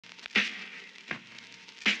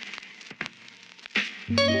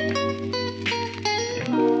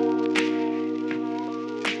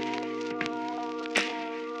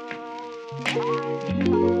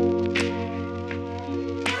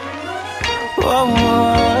What?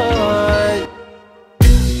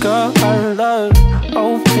 Girl, I love,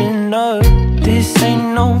 open up. This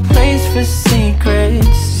ain't no place for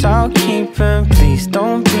secrets. I'll keep them, please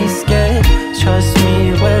don't be scared. Trust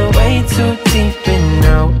me, we're way too deep in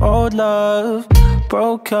our old love.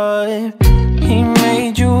 Broke up, he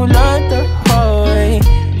made you learn the hard way.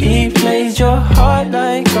 He played your heart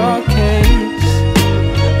like arcades.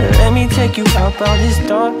 Let me take you out by this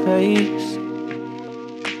dark place.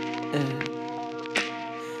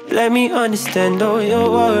 Let me understand all your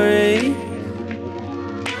worries.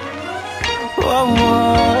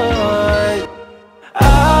 What?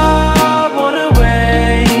 I wanna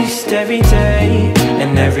waste every day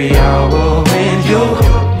and every hour with you,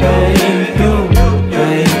 babe, you,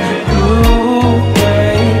 babe, you,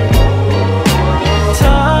 babe.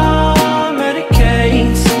 Time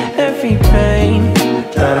medicates every pain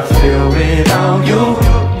that I feel without you,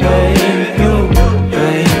 babe, you,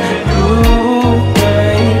 babe, you,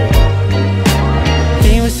 babe.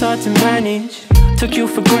 He was hard to manage, took you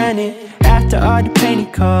for granted. After all the pain he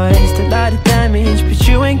caused, a lot of damage, but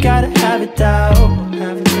you ain't gotta have it out.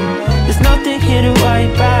 There's nothing here to worry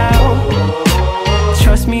about.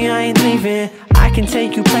 Trust me, I ain't leaving. I can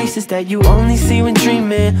take you places that you only see when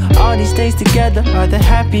dreaming. All these days together are the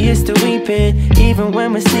happiest that we've been. Even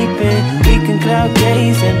when we're sleeping, we can cloud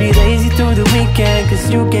gaze and be lazy through the weekend. Cause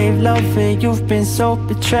you gave love and you've been so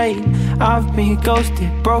betrayed. I've been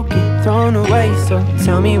ghosted, broken, thrown away. So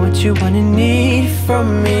tell me what you wanna need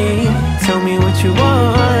from me. Tell me what you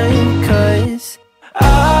want, cause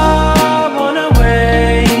I wanna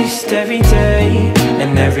waste every day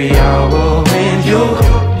and every hour with you,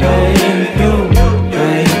 babe, you,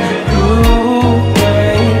 babe, you,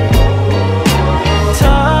 babe.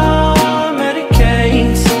 Time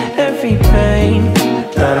medicates every pain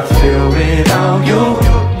that I feel without you,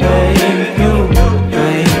 babe, you,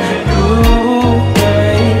 babe, you,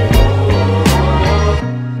 babe.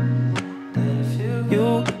 You,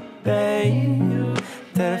 babe,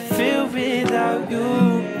 that I feel without you,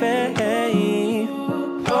 babe.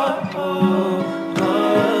 Oh, oh, oh.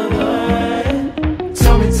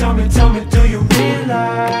 Tell me, do you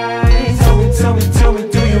realize? Tell me,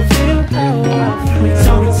 do you feel how I feel?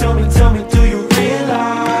 Tell me, do you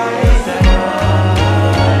realize that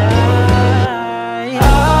I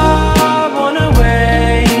wanna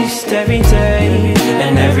waste every day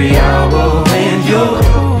and every hour with you,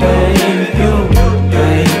 babe, you,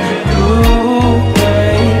 babe, you,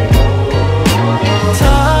 babe.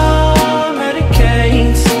 Time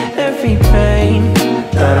medicates every pain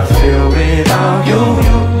that I feel without you.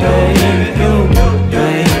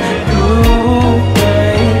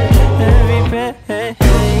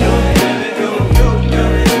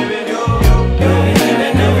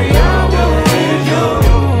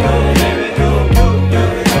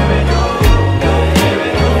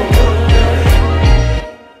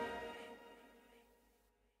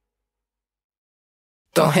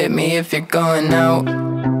 Don't hit me if you're going out.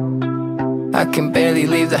 I can barely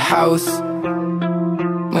leave the house.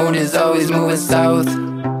 Mood is always moving south,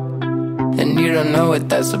 and you don't know what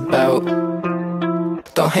that's about.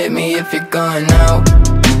 Don't hit me if you're going out.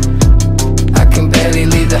 I can barely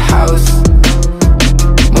leave the house.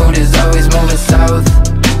 Mood is always moving south,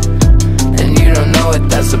 and you don't know what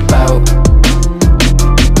that's about.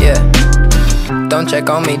 Yeah. Don't check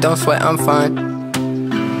on me, don't sweat, I'm fine.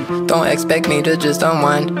 Don't expect me to just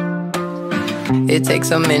unwind. It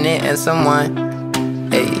takes a minute and some wine.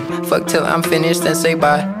 Hey, fuck till I'm finished, then say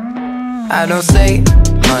bye. I don't say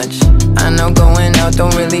much. I know going out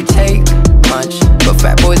don't really take much, but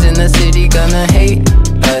fat boys in the city gonna hate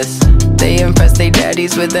us. They impress their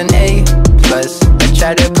daddies with an A+. I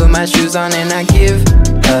try to put my shoes on and I give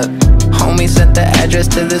up. Homie sent the address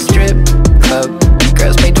to the strip club.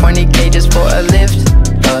 Girls pay 20K just for a lift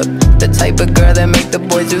up. The type of girl that make the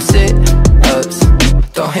boys do sit-ups.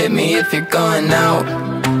 Don't hit me if you're going out.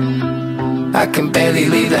 I can barely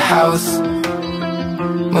leave the house.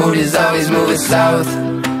 Mood is always moving south,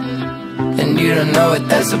 and you don't know what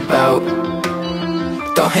that's about.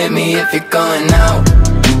 Don't hit me if you're going out.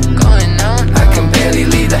 I can barely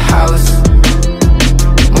leave the house.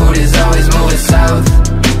 Mood is always moving south,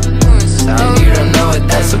 and you don't know what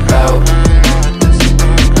that's about.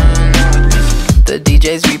 The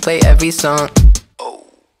DJs replay every song.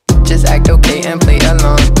 Just act okay and play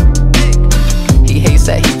along. He hates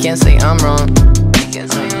that he can't say I'm wrong.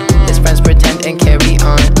 His friends pretend and carry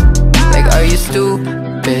on. Like, are you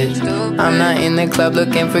stupid? I'm not in the club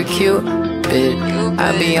looking for Cupid. Cupid.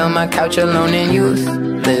 I be on my couch alone and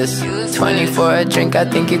useless. 20 for a drink, I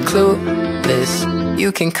think you're clueless.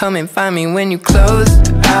 You can come and find me when you close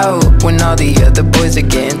out, when all the other boys are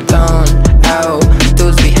getting thrown out.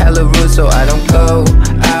 Dudes be hella rude, so I don't go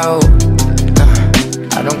out.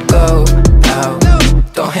 I don't go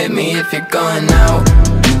out. Don't hit me if you're going out.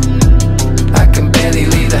 I can barely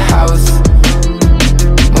leave the house.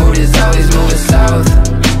 Mood is always moving south,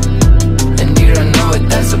 and you don't know what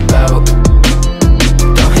that's about.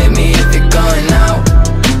 Don't hit me if you're going out.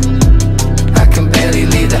 I can barely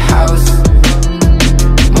leave the house.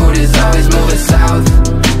 Mood is always moving south,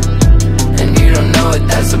 and you don't know what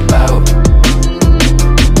that's about.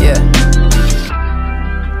 Yeah.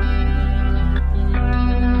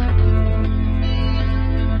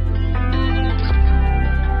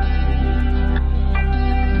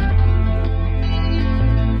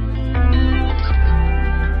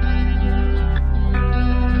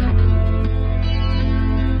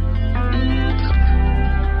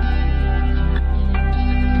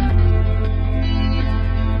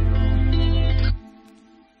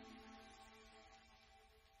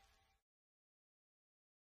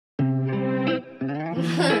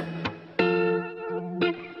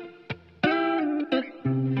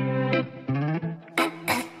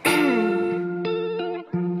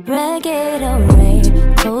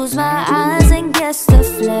 Close my eyes and guess the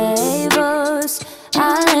flavors.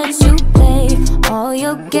 I let you play all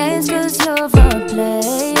your games cause you're a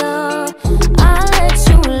player. I let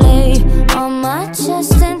you lay on my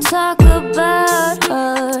chest and talk about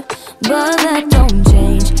her, but that don't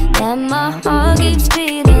change that my heart keeps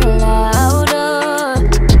beating louder.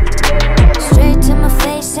 Straight to my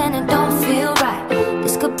face and it don't feel right.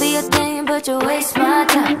 This could be a thing but you waste my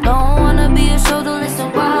time. Don't wanna be a show to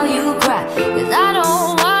listen while you cry, cause I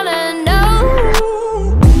don't wanna know.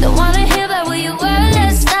 Don't wanna hear about where you were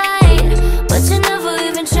last night, but you never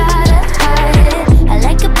even try to hide it. I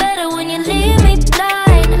like it better when you leave me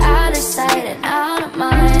blind, out of sight and out of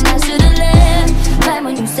mind. I should've left right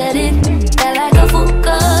when you said it. Felt like a fool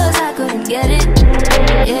cause I couldn't get it.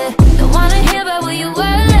 Yeah, don't wanna hear about where you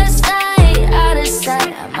were last night, out of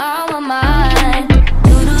sight, I'm out of mind.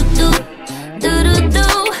 Do-do-do, do-do-do,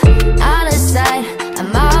 out of sight,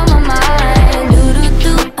 I'm out of mind.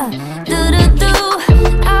 Do-do-do, do-do-do,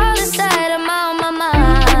 out of sight, I'm out of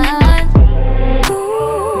mind.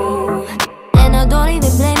 Ooh, and I don't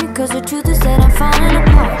even blame you cause the truth is that I'm falling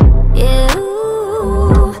apart. Yeah,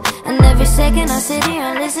 ooh, and every second I sit here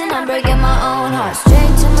and listen, I'm breaking my own heart.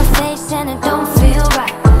 Straight to my face and it don't feel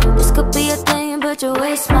right. This could be a thing but you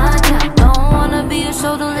waste my time. Don't wanna be a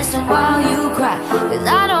show to listen while you cry, cause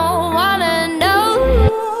I don't wanna know.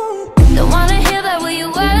 Don't wanna hear about where you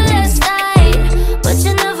were last night, but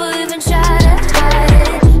you never even try to hide it.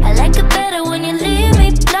 I like it better when you leave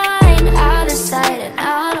me blind, out of sight and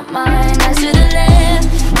out of mind. I should've left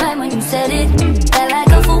right when you said it. Felt like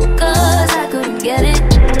a fool cause I couldn't get it.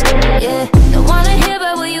 Yeah, don't wanna hear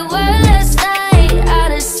about where you were last night,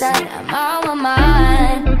 out of sight, I'm out of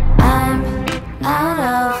mind. I'm out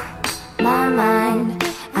of my mind.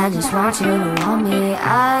 I just want you to want me,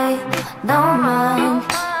 I don't mind.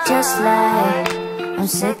 Just like I'm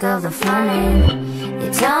sick of the fronting. You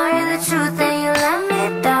tell me the truth and you let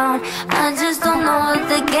me down. I just don't know what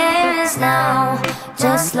the game is now.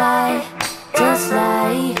 Just like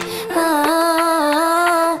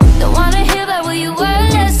oh. Don't wanna hear about where you were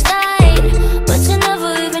last night, but you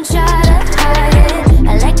never even try to hide it.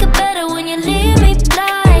 I like it better when you leave me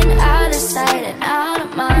blind, out of sight and out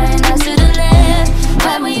of mind. I should've left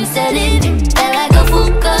right when you said it. Felt like a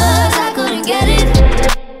fool cause I couldn't get it.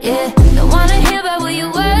 Yeah, don't wanna hear about where you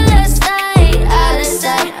were last night, out of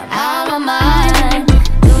sight, I'm out of mind.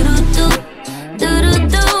 Do-do-do,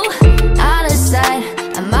 do-do-do, out of sight,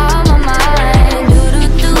 I'm out of mind.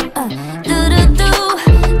 Do-do-do, do-do-do,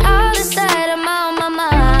 out of sight, I'm out of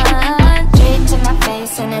mind. Straight to my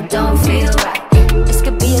face and it don't feel right. This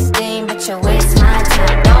could be a thing but you waste my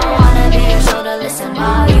time. Don't wanna be a show to listen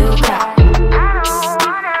while you cry.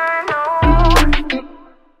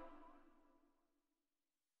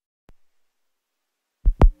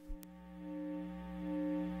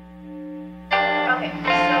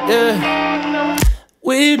 Yeah,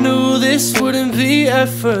 we knew this wouldn't be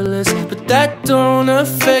effortless, but that don't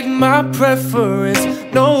affect my preference.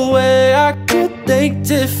 No way I could think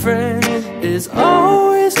different. It's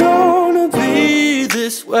always gonna be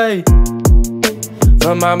this way.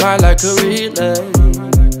 Run my mind like a relay,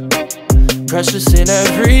 precious in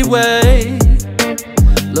every way.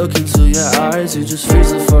 Look into your eyes, you just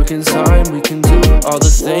freeze the fucking time. We can do all the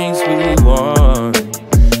things we want,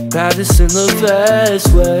 baddest in the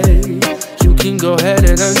best way. You can can go ahead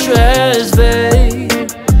and undress, babe.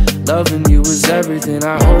 Loving you is everything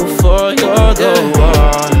I hope for, you're the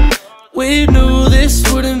one. We knew this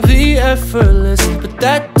wouldn't be effortless, but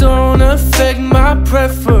that don't affect my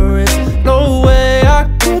preference. No way I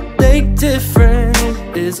could think different.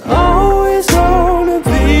 It's always gonna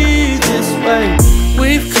be this way.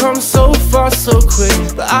 We've come so far so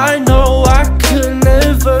quick, but I know I could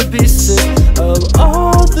never be sick of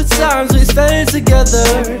all the times we stayed together.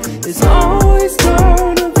 It's always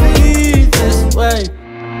gonna be this way.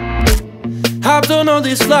 Hopped on all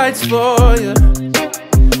these flights for you,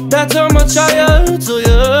 that's how much I adore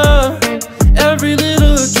you. Every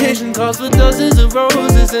little occasion calls for dozens of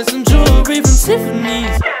roses and some jewelry from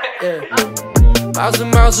Tiffany's. Yeah. Miles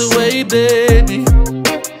and miles away, baby,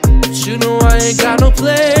 but you know I ain't got no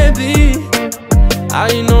plan B. I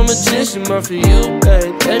ain't no magician, but for you,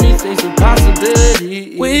 babe, anything's a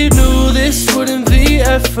possibility. We knew this wouldn't be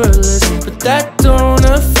effortless, but that don't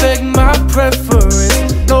affect my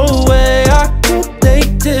preference. No way I could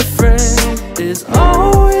think different. It's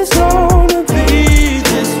always gonna be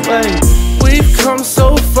this way. We've come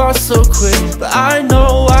so far so quick, but I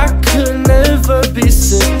know I could never be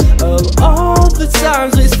sick of all the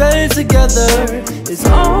times we stayed together. It's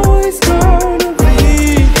always gonna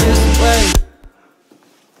be this way.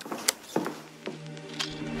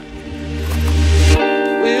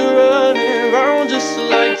 We're running around just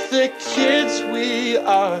like the kids we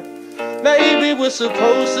are. Maybe we're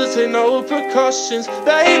supposed to take no precautions.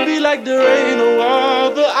 Baby, like there ain't no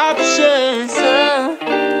other options.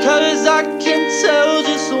 Cause I can tell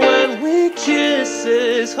just when we kiss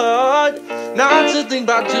it's hard not to think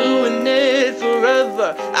about doing it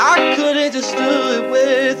forever. I couldn't just do it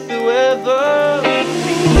with whoever.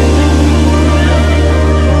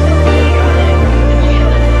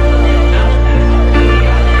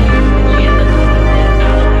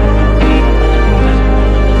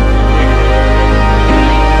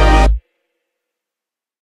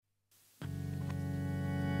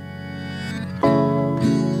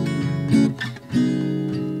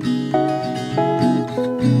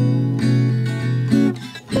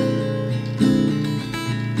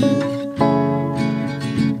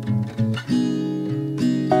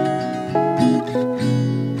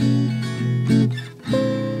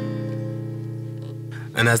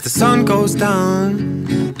 And as the sun goes down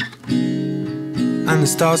and the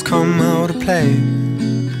stars come out to play,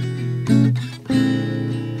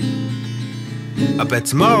 I bet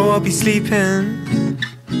tomorrow I'll be sleeping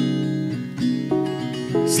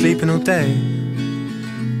all day.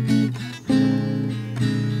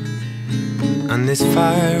 And this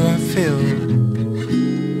fire I feel,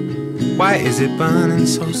 why is it burning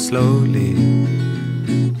so slowly?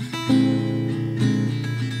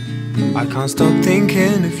 I can't stop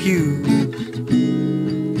thinking of you,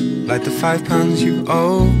 like the £5 you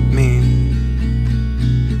owe me.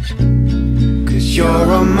 Cause you're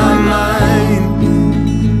on my mind,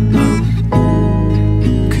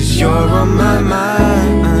 cause you're on my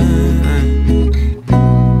mind.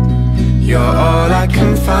 You're all I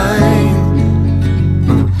can find,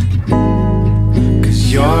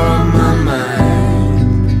 cause you're on my mind.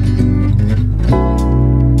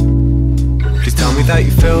 Please tell me that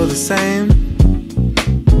you feel the same,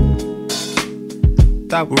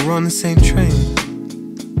 that we're on the same train.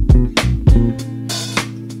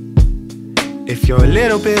 If you're a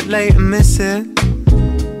little bit late and miss it,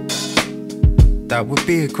 that would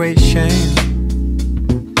be a great shame.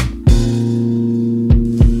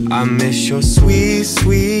 I miss your sweet,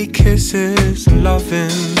 sweet kisses and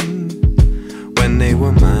loving when they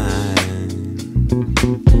were mine.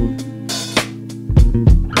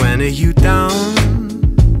 When are you down?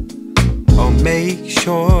 Oh, make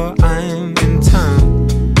sure I'm in town.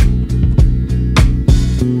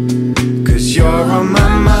 Cause you're on my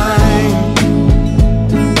mind,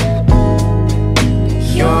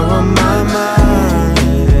 you're on my mind.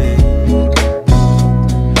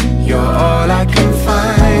 You're all I can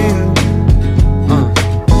find,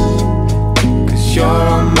 cause you're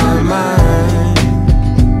on my mind.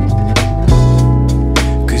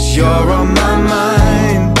 Cause you're on my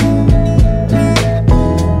mind,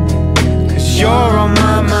 cause you're on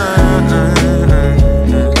my mind.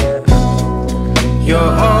 You're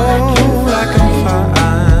all I can find,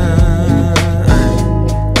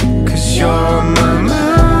 cause you're on my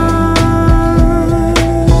mind.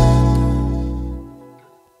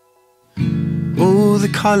 All the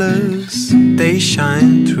colors, they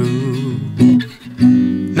shine through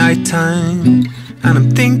nighttime, and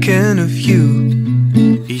I'm thinking of you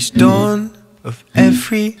each dawn of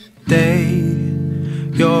every day.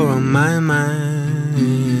 You're on my mind.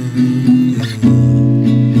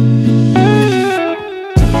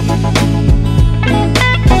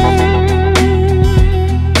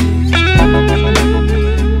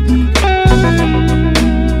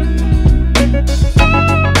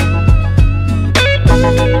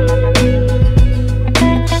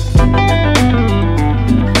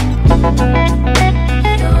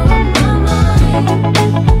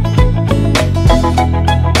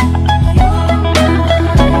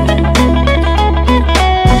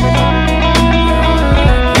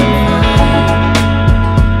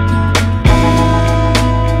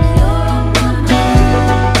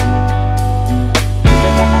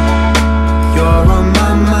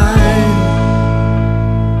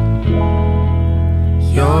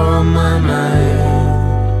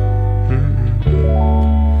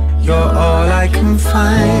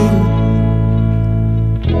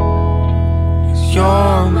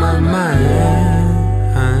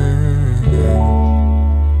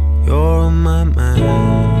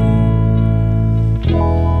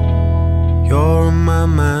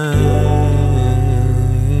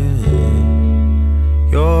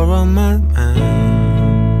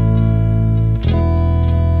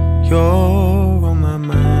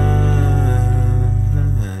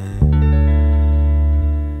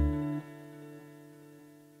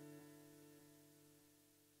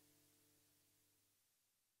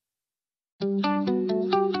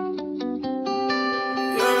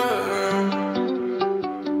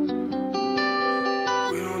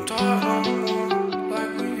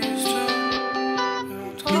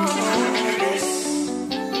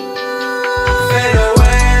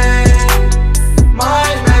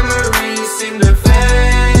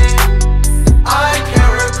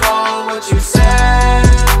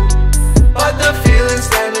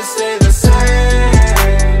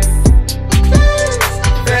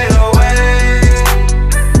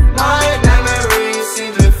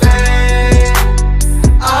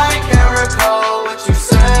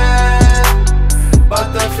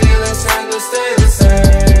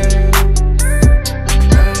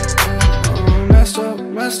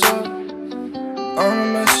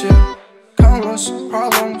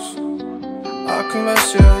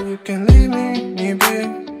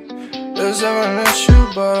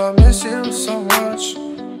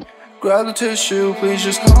 Tissue, please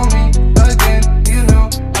just call me again. You know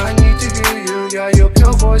I need to hear you. Yeah, your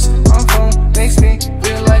pure voice on phone makes me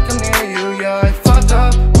feel like I'm near you. Yeah, I fucked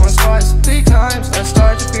up once, twice, 3 times. I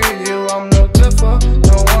start to fear you. I'm no good for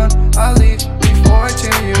no one. I leave before I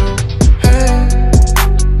tear you. Hey,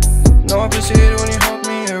 no, I appreciate it when you help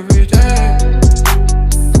me every day.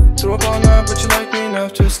 Threw up all night, but you like me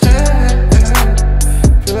enough to stay.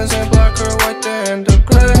 Feelings ain't black or white, they end up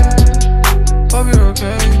gray. Hope you're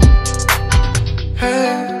okay.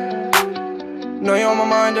 Hey, know you're on my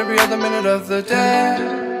mind every other minute of the day.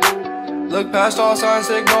 Look past all signs,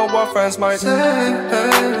 ignore what friends might say.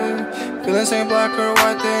 Hey, feelings ain't black or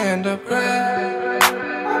white, they end up gray.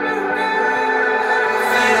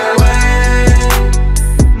 Fade away,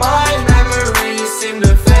 my memories seem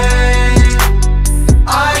to fade.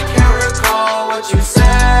 I can't recall what you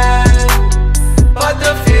said, but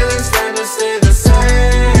the feelings tend to stay the same.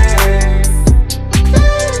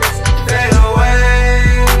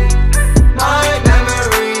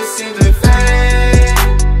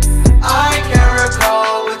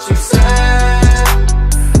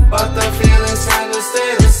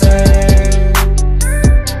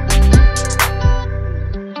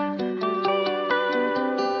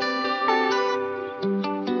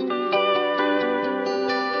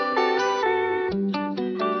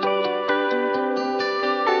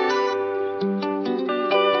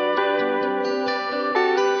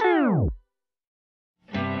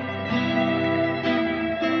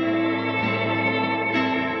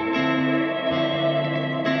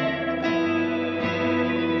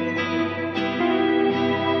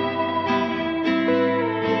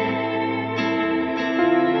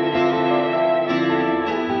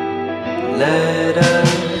 Let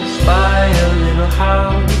us buy a little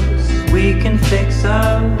house we can fix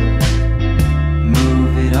up.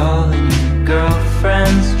 Move it all in your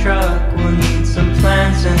girlfriend's truck. We'll need some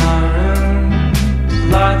plants in our rooms,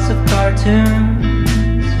 lots of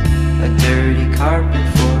cartoons, a dirty carpet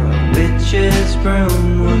for a witch's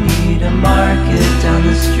broom. We'll need a market down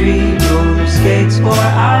the street, roller skates or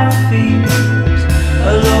our feet,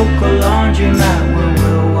 a local laundromat where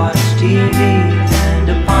we'll watch TV, and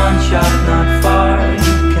a pawn shop not far.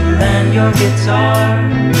 You can lend your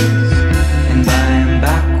guitars and buy them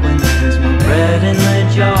back when there's more bread in the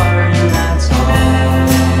jar. And that's all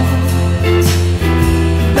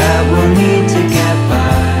that we'll need to get by.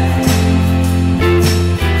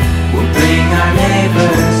 We'll bring our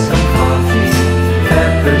neighbors some coffee,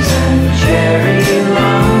 peppers and cherry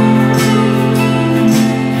rum.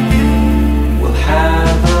 We'll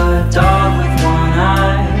have a dog with one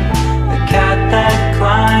eye, a cat that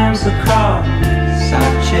climbs across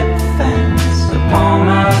our chip fence, a palm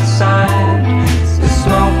outside, the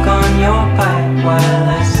smoke on your pipe while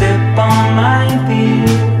I sip on my beer.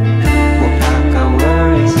 We'll pack our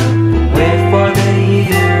worries up, we'll wait for the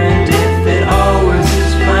year, and if it all works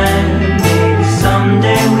as planned, maybe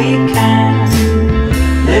someday we can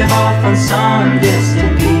live off on some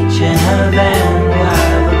distant beach in a van. We'll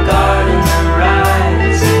have a garden that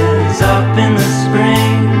rises up in the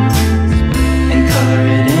spring, and color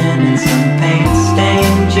it in some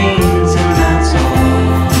paint-stained jeans. And that's all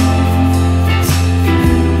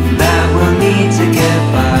that we'll need to get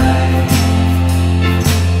by.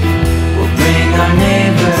 We'll bring our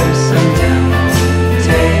neighbors some demo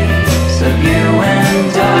tapes of you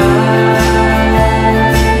and I.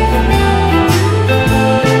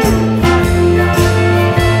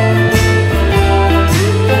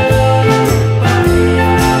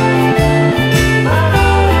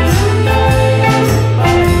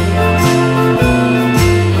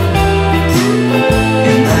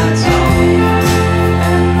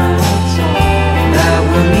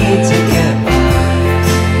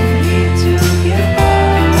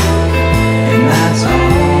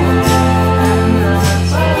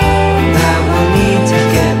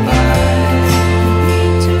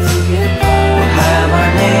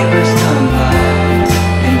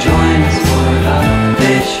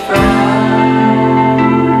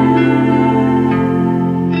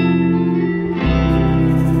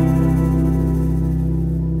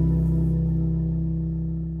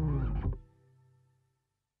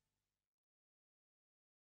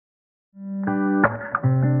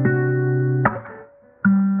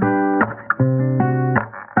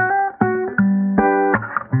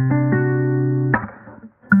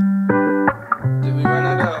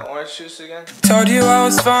 Told you I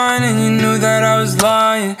was fine and you knew that I was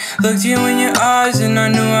lying. Looked you in your eyes and I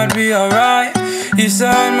knew I'd be alright. Used to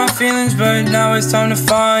hide my feelings but now it's time to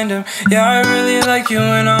find them. Yeah, I really like you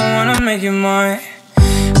and I wanna make you mine.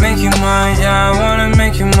 Make you mine, yeah, I wanna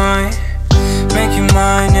make you mine. Make you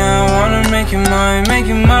mine, yeah, I wanna make you mine. Make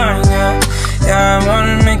you mine, yeah, yeah, I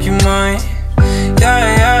wanna make you mine.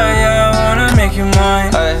 Yeah, yeah, yeah, I wanna make you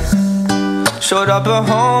mine. Showed up at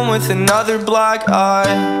home with another black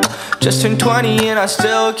eye. Just turned 20 and I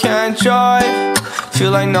still can't drive.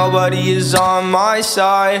 Feel like nobody is on my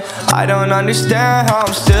side. I don't understand how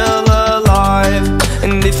I'm still alive.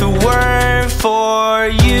 And if it weren't for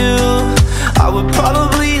you, I would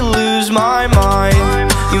probably lose my mind.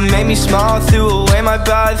 You made me smile, threw away my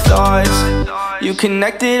bad thoughts. You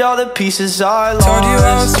connected all the pieces I lost. Told you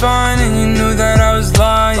I was fine and you knew that I was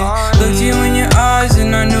lying. Looked you in your eyes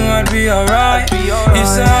and I knew I'd be alright.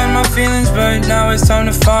 Used to hide my feelings but now it's time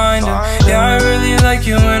to find them. Yeah, I really like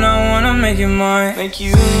you and I wanna make you mine. Make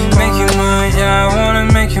you mine, yeah, I wanna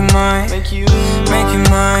make you mine. Make you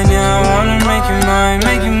mine, yeah, I wanna make you mine.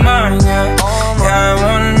 Make you mine, yeah, yeah, I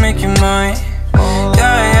wanna make you mine.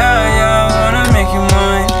 Yeah, yeah, yeah, I wanna make you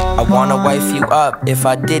mine. I wanna wife you up, if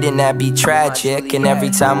I didn't that'd be tragic. And every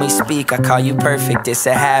time we speak I call you perfect, it's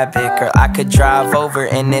a habit. Girl, I could drive over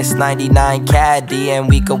in this 99 Caddy and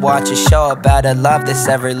we could watch a show about a love that's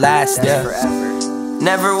everlasting.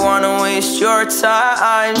 Never wanna waste your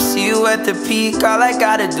time. See you at the peak, all I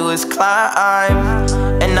gotta do is climb.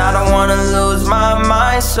 And I don't wanna lose my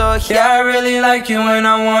mind, so yeah, I really like you and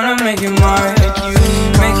I wanna make you mine.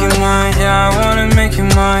 Make you mine, yeah, I wanna make you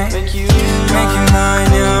mine. Make you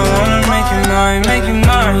mine, yeah, I wanna make you mine. Make you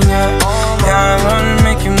mine, yeah, yeah, I wanna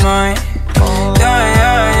make you mine. Yeah,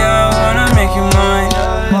 yeah, yeah, I wanna make you mine.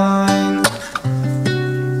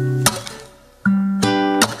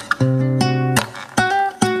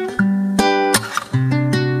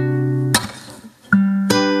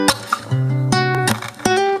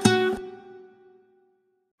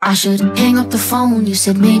 I should hang up the phone, you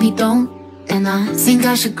said maybe don't. And I think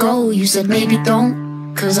I should go, you said maybe don't.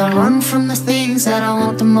 Cause I run from the things that I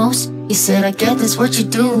want the most. You said I get that's what you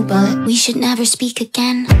do, but we should never speak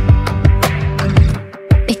again.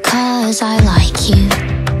 Because I like you.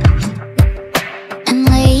 And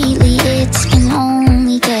lately it's been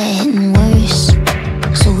only getting worse.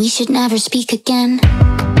 So we should never speak again.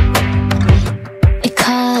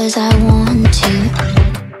 Because I want to.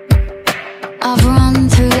 I've run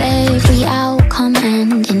through every outcome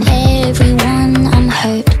and in every one I'm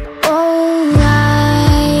hurt. Oh,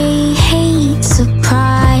 I hate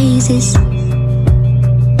surprises,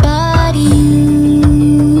 but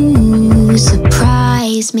you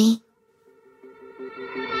surprise me.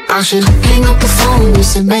 I should hang up the phone, you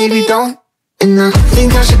said maybe don't. And I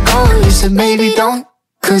think I should go, you said maybe don't.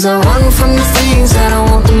 Cause I run from the things that I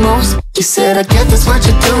want the most. You said I get that's what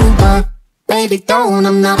you do, but baby don't.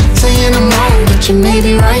 I'm not saying I'm wrong, but you may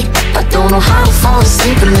be right. I don't know how to fall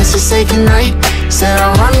asleep unless you say goodnight. Said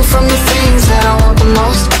I run from the things that I want the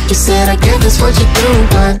most. You said I get that's what you do,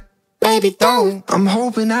 but baby don't. I'm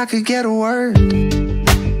hoping I could get a word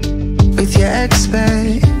with your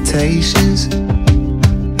expectations,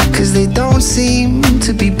 cause they don't seem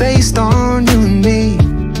to be based on you and me.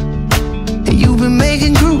 And you've been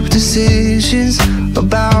making group decisions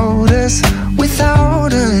about us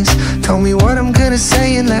without us. Tell me what I'm gonna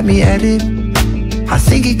say and let me edit. I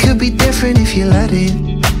think it could be different if you let it.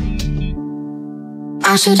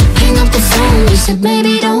 I should hang up the phone, you said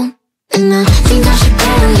maybe don't. And I think I should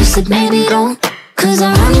go, you said maybe don't. Cause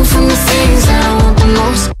I run from the things that I want the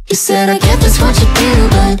most. You said I get that's what you do,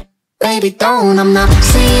 but baby don't. I'm not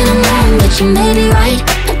saying I'm wrong, but you may be right.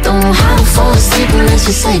 I don't know how to fall asleep unless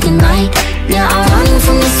you say goodnight. Yeah, I run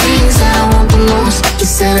from the things that I want the most. You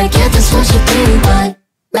said I get that's what you do, but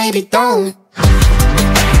baby don't.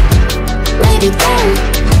 Baby don't.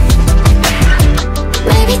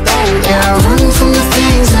 Baby don't. Yeah, I run from the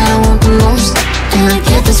things that I want the most. And I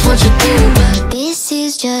get that's what you do, but this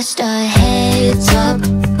is just a heads up.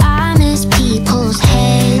 I miss people's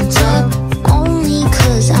heads up. Only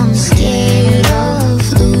cause I'm scared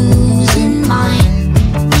of losing mine.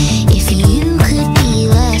 If you could be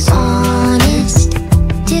less honest,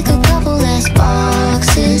 tick a couple less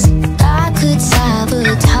boxes, I could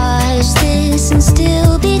sabotage this and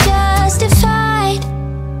still be justified.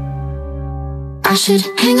 I should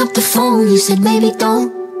hang up the phone, you said maybe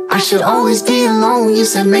don't. I should always be alone, you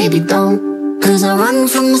said maybe don't. Cause I run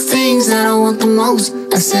from the things that I want the most.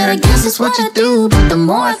 I said I guess that's what you do, but the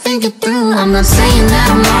more I think it through, I'm not saying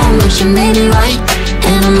that I'm wrong, but you may be right.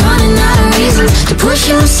 And I'm running out of reasons to push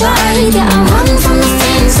you aside. Yeah, I'm running from the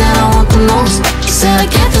things that I want the most. You said I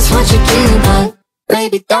get that's what what you do, but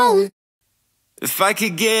baby, don't. If I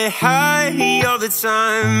could get high all the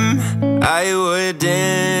time, I wouldn't.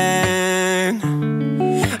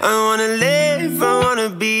 I wanna live, I wanna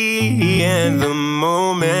be in the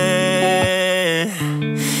moment.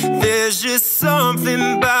 There's just something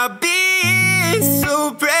about being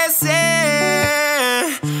so present.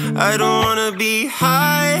 I don't wanna be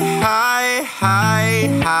high, high,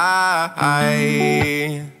 high,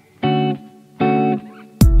 high.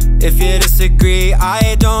 If you disagree,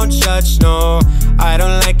 I don't judge, no. I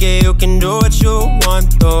don't like it, you can do what you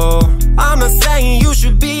want, though. I'm not saying you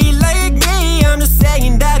should be like me, I'm just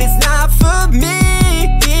saying that it's not for me.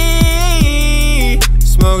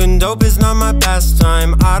 Smoking dope is not my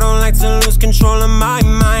pastime. I don't like to lose control of my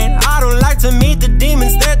mind. I don't like to meet the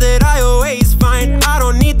demons there that I always find. I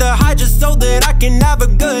don't need the high just so that I can have a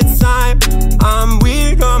good time. I'm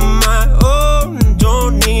weird on my own,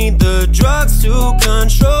 don't need the drugs to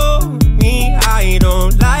control me. I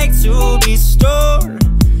don't like to be stoned,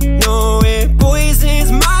 no, it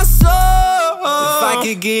poisons my soul. If I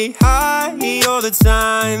could get high all the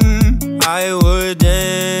time, I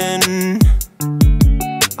wouldn't.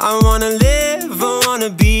 I wanna live, I wanna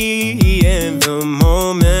be in the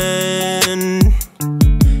moment.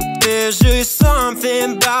 There's just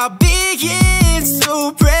something about being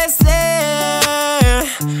so present.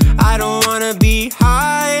 I don't wanna be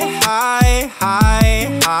high, high,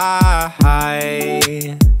 high,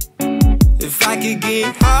 high. If I could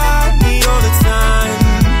get high all the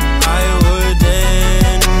time, I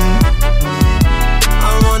wouldn't. I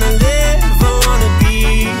wanna live, I wanna be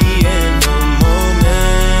in the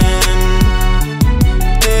moment.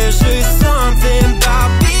 There's just something about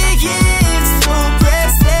being so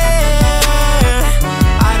present.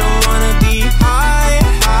 I don't wanna be high,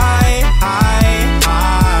 high, high,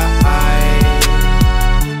 high.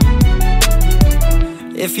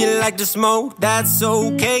 If you like to smoke, that's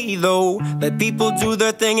okay though. Let people do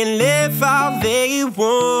their thing and live how they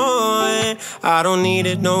want. I don't need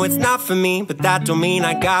it, no, it's not for me, but that don't mean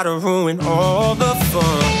I gotta ruin all the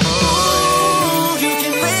fun. You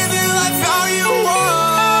can live your life how you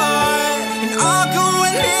want, and I'll go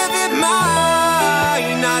and live it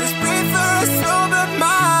mine. I just pray for a sober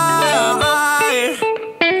mind.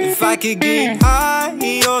 If I could get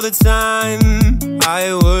high all the time,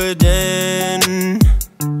 I wouldn't.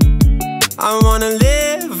 I wanna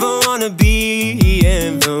live, I wanna be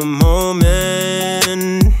in the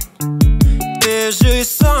moment. There's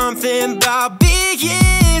just something about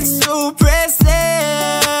being so present.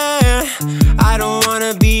 I don't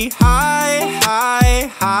wanna be high, high,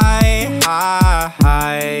 high,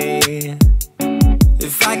 high.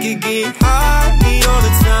 If I could get high all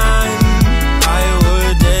the time, I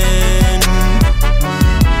wouldn't.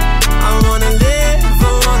 I wanna live, I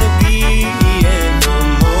wanna be in the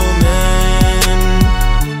moment.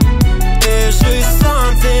 There's just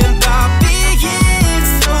something about being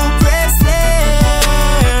so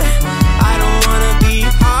present. I don't wanna be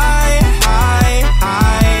high, high,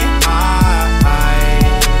 high, high.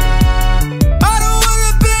 I don't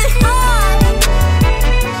wanna be high.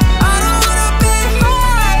 I don't wanna be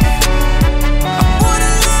high. I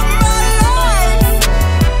wanna live my life.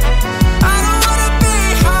 I don't wanna be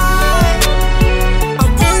high. I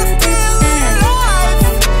wanna feel alive.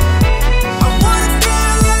 I wanna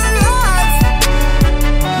feel alive.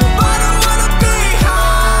 No, I don't wanna be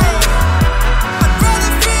high. I'd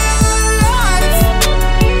rather feel alive.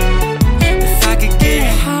 If I could get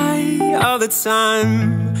high all the time,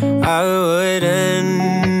 I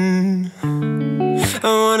wouldn't. I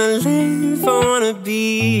wanna live, I wanna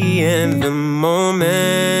be in the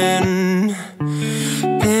moment.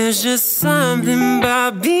 There's just something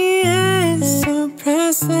about being so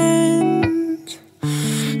present.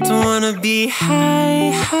 Don't wanna be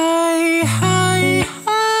high, high, high,